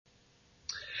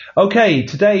Okay,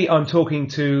 today I'm talking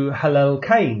to Harel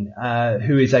Cain,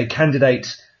 who is a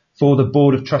candidate for the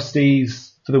Board of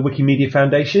Trustees for the Wikimedia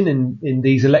Foundation in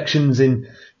these elections in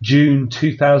June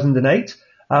 2008.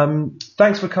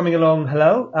 Thanks for coming along,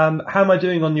 Harel. How am I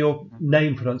doing on your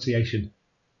name pronunciation?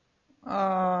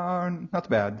 Not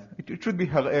bad. It should be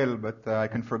Harel, but I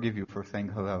can forgive you for saying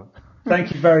hello.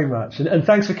 Thank you very much, and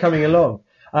thanks for coming along.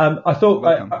 I thought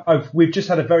Welcome. we've just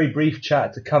had a very brief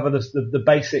chat to cover the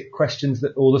basic questions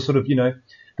that all the sort of,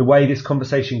 the way this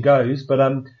conversation goes. But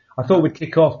I thought we'd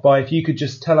kick off by if you could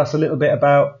just tell us a little bit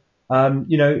about,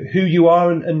 who you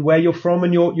are and where you're from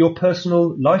and your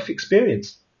personal life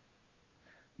experience.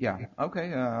 Yeah,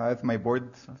 okay. As my board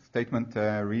statement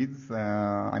reads,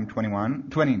 I'm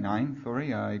 29,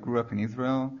 sorry. I grew up in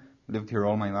Israel, lived here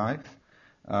all my life.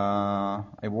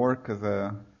 I work as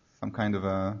some kind of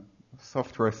a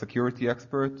software security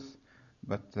expert,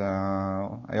 but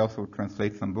I also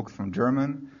translate some books from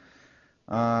German.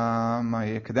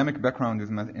 My academic background is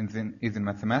in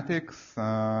mathematics,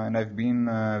 and I've been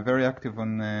very active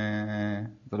on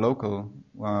the local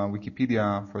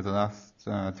Wikipedia for the last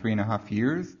 3.5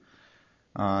 years.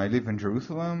 I live in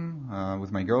Jerusalem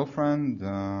with my girlfriend.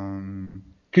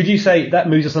 Could you say that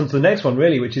moves us on to the next one,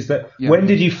 really, which is that when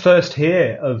did you first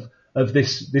hear of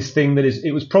this thing that is?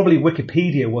 It was probably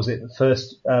Wikipedia, was it? The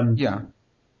first. Yeah.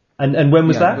 And when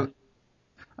was that?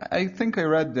 I think I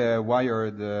read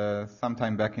Wired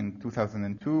sometime back in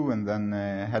 2002, and then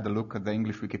had a look at the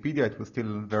English Wikipedia. It was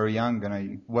still very young, and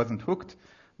I wasn't hooked.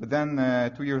 But then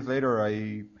 2 years later,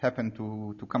 I happened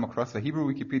to come across the Hebrew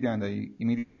Wikipedia, and I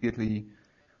immediately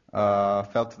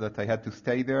felt that I had to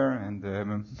stay there, and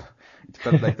it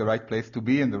felt like the right place to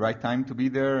be and the right time to be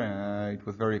there. It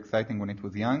was very exciting when it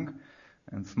was young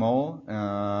and small,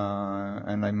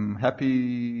 and I'm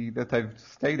happy that I've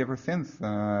stayed ever since.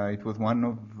 It was one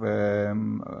of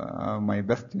my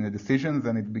best decisions,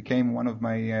 and it became one of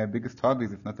my biggest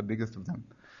hobbies, if not the biggest of them.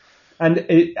 And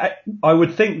I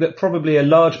would think that probably a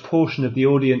large portion of the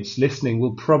audience listening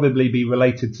will probably be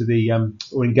related to the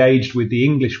or engaged with the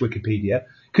English Wikipedia.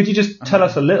 Could you just tell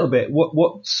us a little bit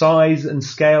what size and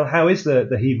scale? How is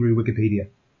the Hebrew Wikipedia?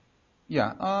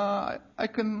 Yeah,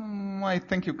 I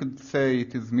think you could say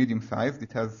it is medium-sized.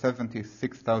 It has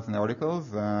 76,000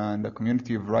 articles and a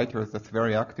community of writers that's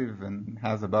very active and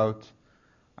has about,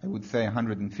 I would say,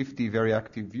 150 very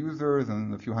active users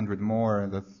and a few hundred more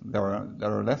that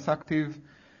are less active.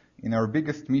 In our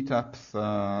biggest meetups,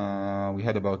 we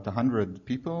had about 100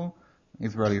 people.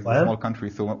 Israel is a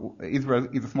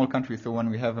small country, so when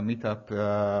we have a meetup,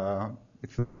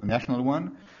 it's a national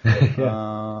one.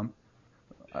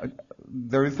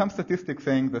 There is some statistic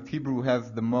saying that Hebrew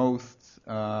has the most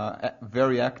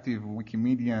very active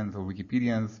Wikimedians or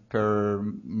Wikipedians per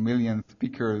million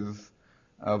speakers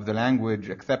of the language,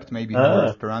 except maybe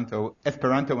for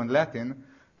Esperanto and Latin.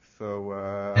 So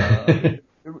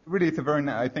really, it's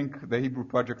I think the Hebrew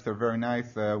projects are very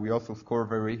nice. We also score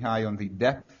very high on the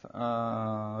depth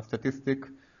statistic,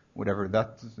 whatever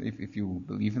that, if you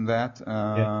believe in that.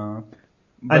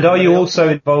 And are you also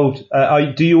involved?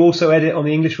 Do you also edit on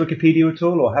the English Wikipedia at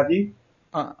all, or have you?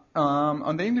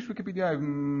 On the English Wikipedia, I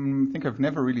think I've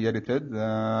never really edited.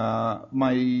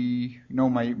 My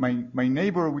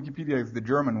neighbor Wikipedia is the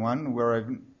German one, where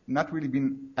I've not really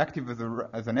been active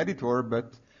as an editor,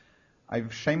 but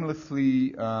I've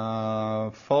shamelessly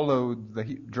followed the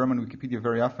German Wikipedia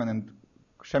very often and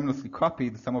shamelessly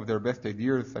copied some of their best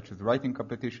ideas, such as writing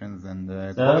competitions and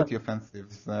quality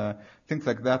offensives, things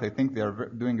like that. I think they are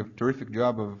doing a terrific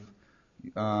job of,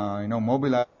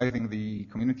 mobilizing the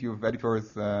community of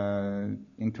editors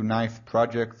into nice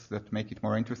projects that make it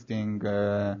more interesting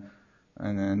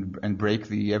and break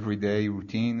the everyday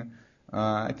routine.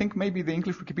 I think maybe the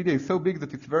English Wikipedia is so big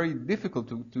that it's very difficult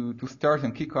to start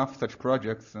and kick off such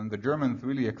projects, and the Germans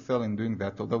really excel in doing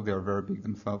that, although they are very big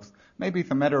themselves. Maybe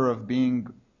it's a matter of being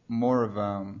more of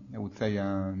I would say,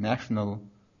 a national,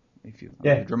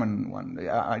 the German one.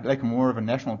 I like more of a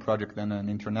national project than an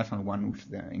international one, which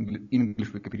the English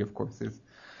Wikipedia, of course, is.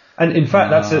 And in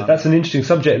fact, that's an interesting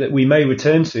subject that we may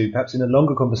return to, perhaps in a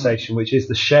longer conversation, which is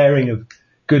the sharing of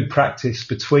good practice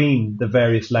between the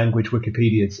various language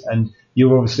Wikipedias. And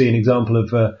you're obviously an example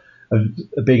of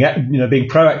being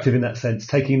proactive in that sense,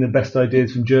 taking the best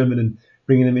ideas from German and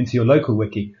bringing them into your local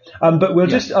wiki. But I'll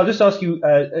just ask you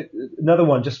another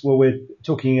one, just while we're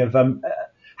talking of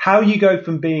how you go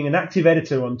from being an active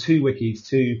editor on 2 wikis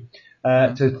to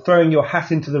throwing your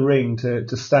hat into the ring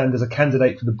to stand as a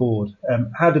candidate for the board.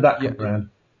 How did that come around?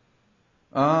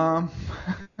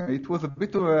 It was a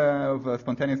bit of a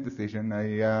spontaneous decision.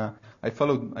 I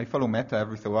follow Meta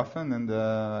every so often, and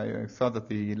I saw that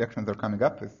the elections are coming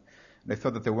up, And I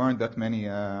saw that there weren't that many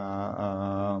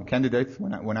candidates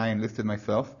when I enlisted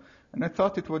myself. And I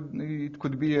thought it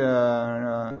could be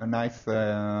a nice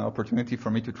opportunity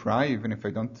for me to try, even if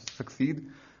I don't succeed.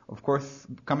 Of course,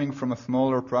 coming from a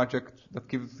smaller project, that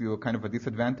gives you a kind of a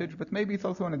disadvantage, but maybe it's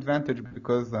also an advantage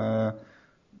because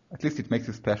at least it makes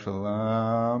you special.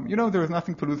 There is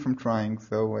nothing to lose from trying,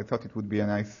 so I thought it would be a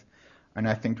nice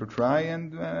thing to try.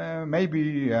 And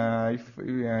maybe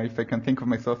if I can think of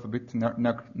myself a bit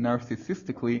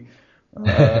narcissistically,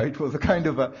 it was a kind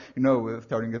of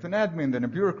starting as an admin, then a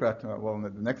bureaucrat. Well,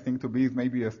 the next thing to be is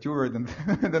maybe a steward, and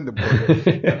then the board.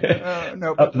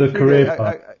 No, but the career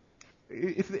path.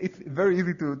 It's very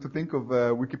easy to think of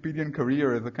a Wikipedian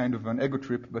career as a kind of an ego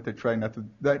trip, but I try not to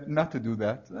do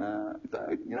that.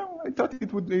 I thought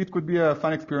it could be a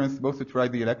fun experience both to try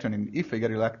the election and if I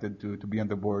get elected to be on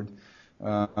the board.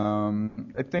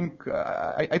 I think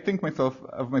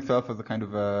of myself as a kind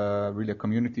of really a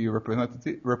community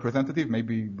representative,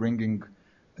 maybe bringing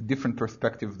a different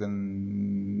perspective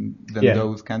than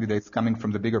those candidates coming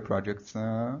from the bigger projects.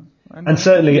 And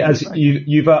certainly, as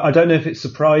you've I don't know if it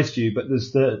surprised you, but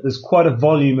there's quite a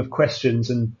volume of questions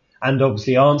and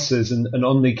obviously answers, and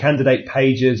on the candidate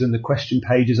pages and the question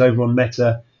pages over on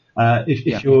Meta,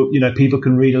 if you're people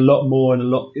can read a lot more and a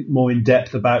lot more in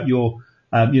depth about your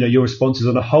responses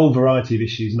on a whole variety of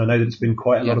issues, and I know that it's been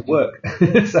quite a lot of work.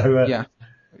 Thanks for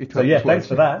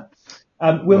that.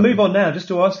 We'll move on now just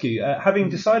to ask you, having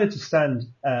decided to stand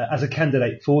as a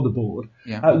candidate for the board,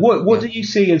 what do you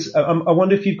see as, I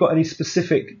wonder if you've got any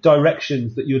specific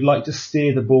directions that you'd like to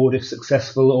steer the board if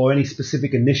successful, or any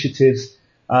specific initiatives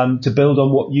to build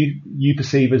on what you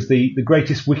perceive as the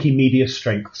greatest Wikimedia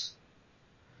strengths?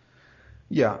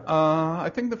 Yeah, I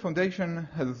think the foundation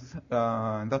has,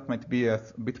 and that might be a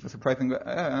bit of a surprising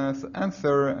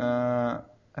answer,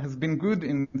 has been good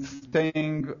in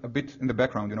staying a bit in the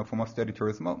background, for most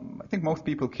editors. I think most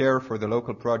people care for the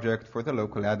local project, for the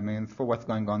local admins, for what's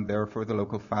going on there, for the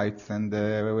local fights and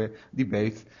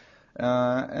debates.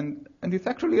 And it's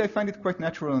actually, I find it quite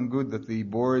natural and good that the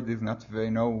board is not,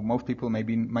 most people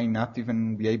might not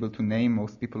even be able to name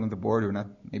most people on the board, or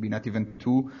maybe not even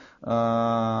two.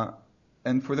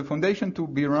 And for the foundation to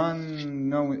be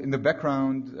run, in the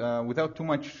background, without too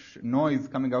much noise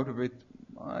coming out of it,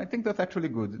 I think that's actually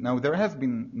good. Now, there has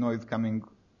been noise coming,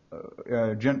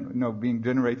 being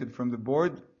generated from the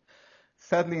board.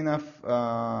 Sadly enough,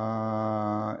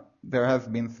 there has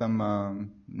been some,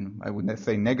 I would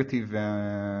say, negative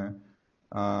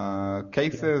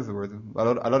cases, or a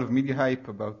lot of media hype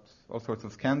about all sorts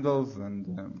of scandals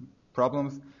and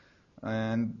problems.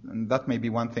 And that may be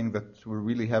one thing that we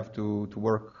really have to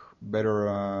work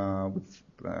better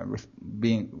with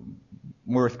being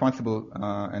more responsible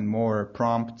and more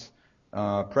prompt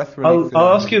press releases.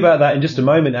 I'll ask you about that in just a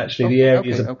moment, actually, the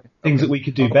areas of things that we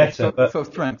could do better. So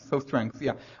strengths,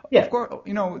 yeah. Of course,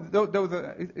 those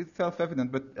it's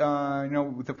self-evident, but,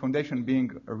 with the foundation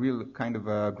being a real kind of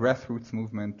a grassroots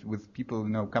movement with people,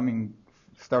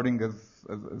 starting as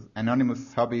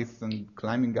anonymous hobbyists and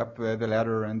climbing up the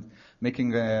ladder and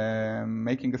making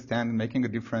a stand, making a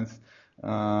difference.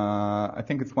 I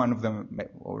think it's one of them,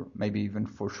 or maybe even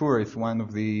for sure, it's one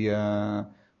of the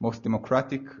most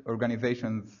democratic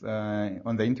organizations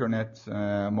on the internet,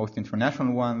 most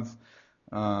international ones,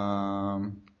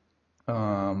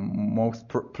 most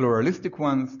pluralistic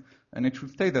ones, and it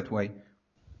should stay that way.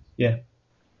 Yeah.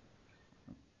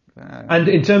 And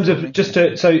in terms of and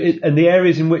the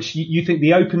areas in which you think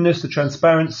the openness, the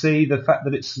transparency, the fact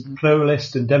that it's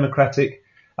pluralist and democratic,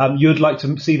 you'd like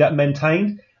to see that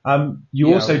maintained.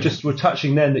 You also just were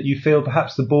touching then that you feel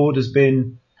perhaps the board has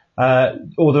been,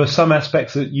 or there are some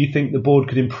aspects that you think the board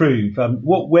could improve.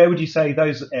 Where would you say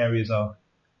those areas are?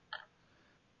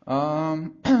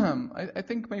 I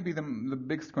think maybe the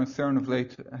biggest concern of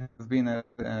late has been,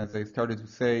 as I started to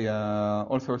say,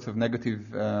 all sorts of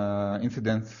negative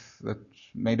incidents that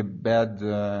made a bad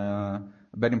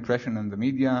impression on the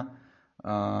media,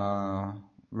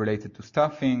 related to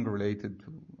staffing, related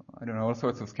to, all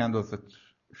sorts of scandals that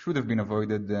should have been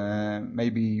avoided,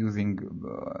 maybe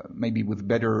with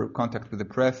better contact with the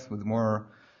press, with more.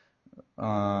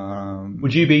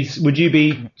 Would you be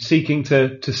seeking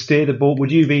to steer the board?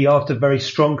 Would you be after very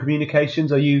strong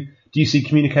communications? Do you see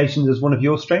communications as one of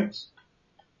your strengths?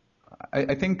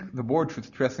 I think the board should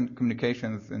stress in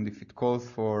communications, and if it calls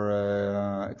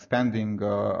for expanding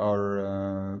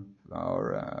our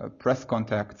press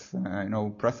contacts,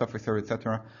 press officer,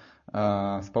 etc.,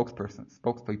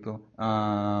 spokespeople.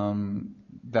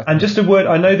 And just a word,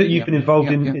 I know that you've been involved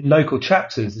in local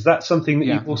chapters. Is that something that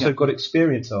you've also got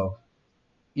experience of?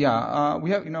 Yeah,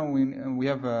 we have, we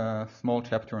have a small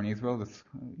chapter in Israel.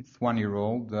 It's 1 year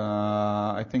old.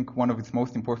 I think one of its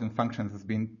most important functions has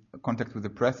been contact with the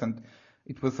press, and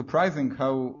it was surprising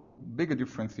how big a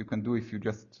difference you can do if you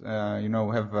just,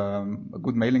 have a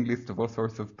good mailing list of all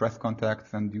sorts of press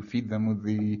contacts, and you feed them with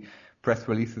the press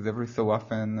releases every so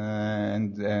often,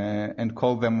 and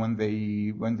call them when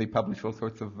they publish all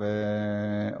sorts of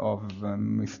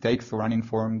mistakes or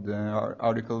uninformed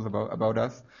articles about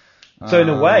us. So in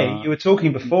a way, Uh, you were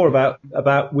talking before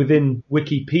about within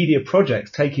Wikipedia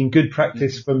projects taking good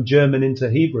practice from German into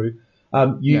Hebrew.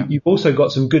 yeah. You've also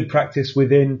got some good practice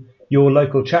within your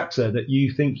local chapter that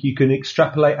you think you can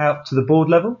extrapolate out to the board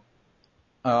level.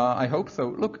 I hope so.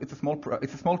 Look, it's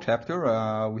a small chapter.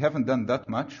 We haven't done that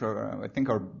much. I think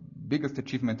our biggest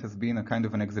achievement has been a kind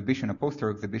of an exhibition, a poster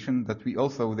exhibition that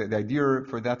the idea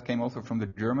for that came also from the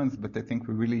Germans, but I think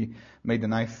we really made a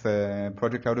nice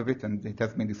project out of it, and it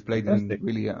has been displayed in Fantastic.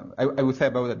 really, I would say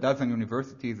about a dozen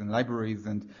universities and libraries,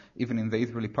 and even in the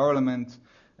Israeli parliament.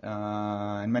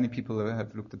 And many people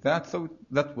have looked at that. So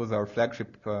that was our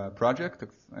flagship project.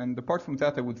 And apart from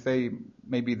that, I would say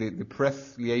maybe the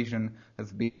press liaison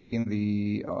has been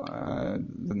the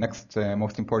next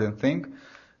most important thing.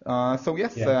 So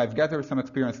yes, Yeah. I've gathered some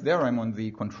experience there. I'm on the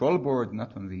control board,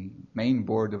 not on the main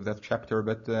board of that chapter,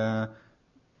 but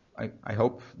I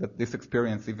hope that this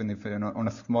experience, even if on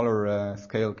a smaller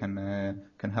scale,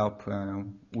 can help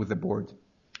with the board.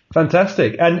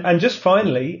 Fantastic. And just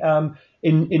finally,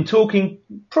 in talking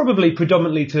probably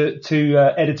predominantly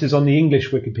to editors on the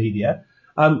English Wikipedia,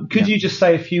 could Yeah. you just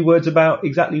say a few words about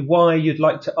exactly why you'd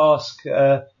like to ask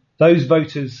those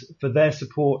voters for their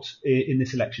support in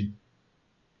this election?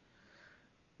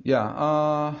 Yeah,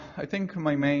 I think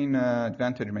my main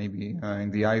advantage, maybe in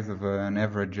the eyes of an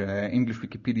average English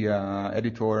Wikipedia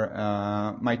editor,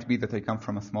 might be that I come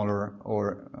from a smaller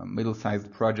or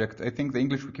middle-sized project. I think the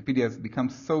English Wikipedia has become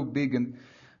so big and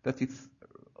that it's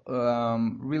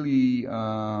really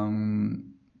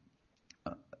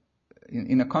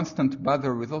in a constant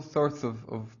bother with all sorts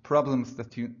of problems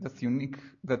that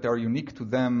are unique to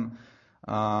them.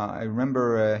 I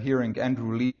remember hearing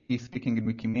Andrew Lee speaking in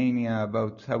Wikimania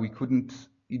about how he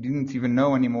didn't even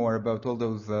know anymore about all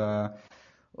those,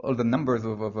 all the numbers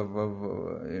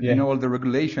Yeah. all the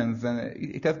regulations, and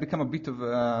it has become a bit of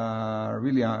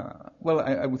really,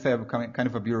 I would say kind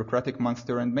of a bureaucratic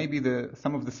monster, and maybe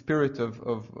some of the spirit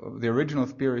of the original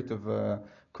spirit of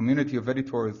community of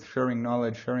editors sharing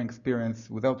knowledge, sharing experience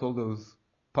without all those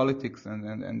politics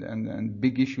and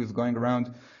big issues going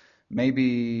around.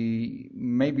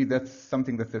 Maybe that's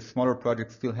something that the smaller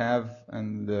projects still have,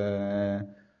 and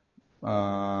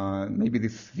maybe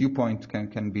this viewpoint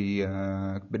can be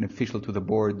beneficial to the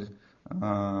board.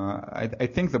 I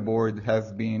think the board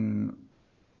has been,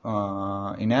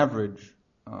 in average,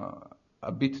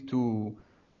 a bit too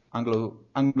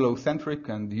Anglo-centric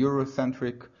and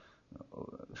Eurocentric.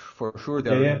 For sure,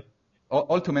 Yeah. there Yeah. are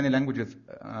all too many languages.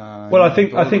 Well, I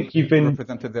All think you've been.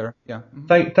 represented there. Yeah.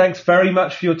 Thanks very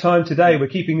much for your time today. We're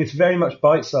keeping this very much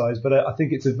bite-sized, but I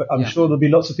think I'm Yeah. sure there'll be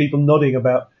lots of people nodding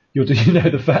about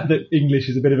the fact that English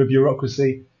is a bit of a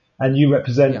bureaucracy, and you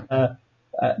represent, Yeah.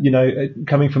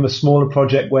 coming from a smaller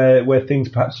project where things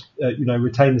perhaps,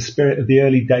 retain the spirit of the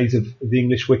early days of the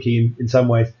English wiki in some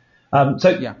ways.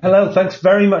 Yeah. Hillel, thanks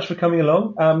very much for coming along.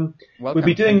 We'll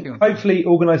be Welcome. Thank you. hopefully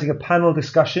organising a panel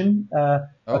discussion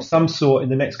of some sort in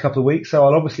the next couple of weeks. So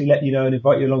I'll obviously let you know and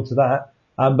invite you along to that.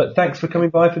 But thanks for coming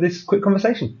by for this quick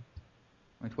conversation.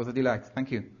 It was a delight.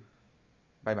 Thank you.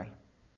 Bye bye.